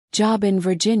Job in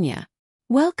Virginia.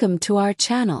 Welcome to our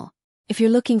channel. If you're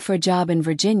looking for a job in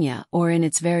Virginia or in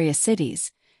its various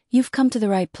cities, you've come to the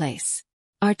right place.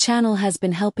 Our channel has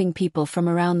been helping people from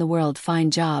around the world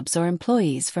find jobs or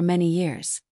employees for many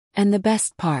years. And the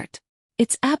best part,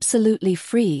 it's absolutely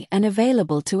free and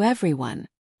available to everyone.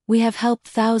 We have helped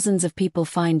thousands of people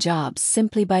find jobs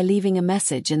simply by leaving a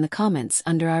message in the comments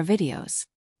under our videos.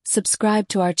 Subscribe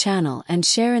to our channel and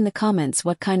share in the comments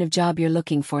what kind of job you're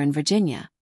looking for in Virginia.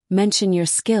 Mention your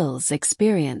skills,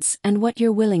 experience, and what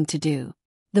you're willing to do.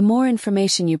 The more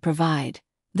information you provide,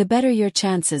 the better your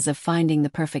chances of finding the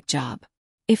perfect job.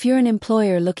 If you're an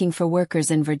employer looking for workers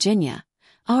in Virginia,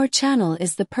 our channel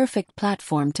is the perfect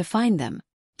platform to find them.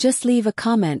 Just leave a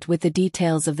comment with the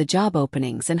details of the job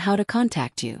openings and how to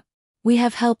contact you. We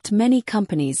have helped many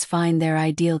companies find their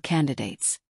ideal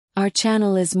candidates. Our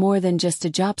channel is more than just a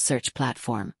job search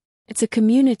platform. It's a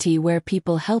community where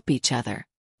people help each other.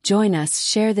 Join us,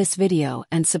 share this video,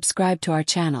 and subscribe to our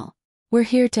channel. We're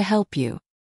here to help you.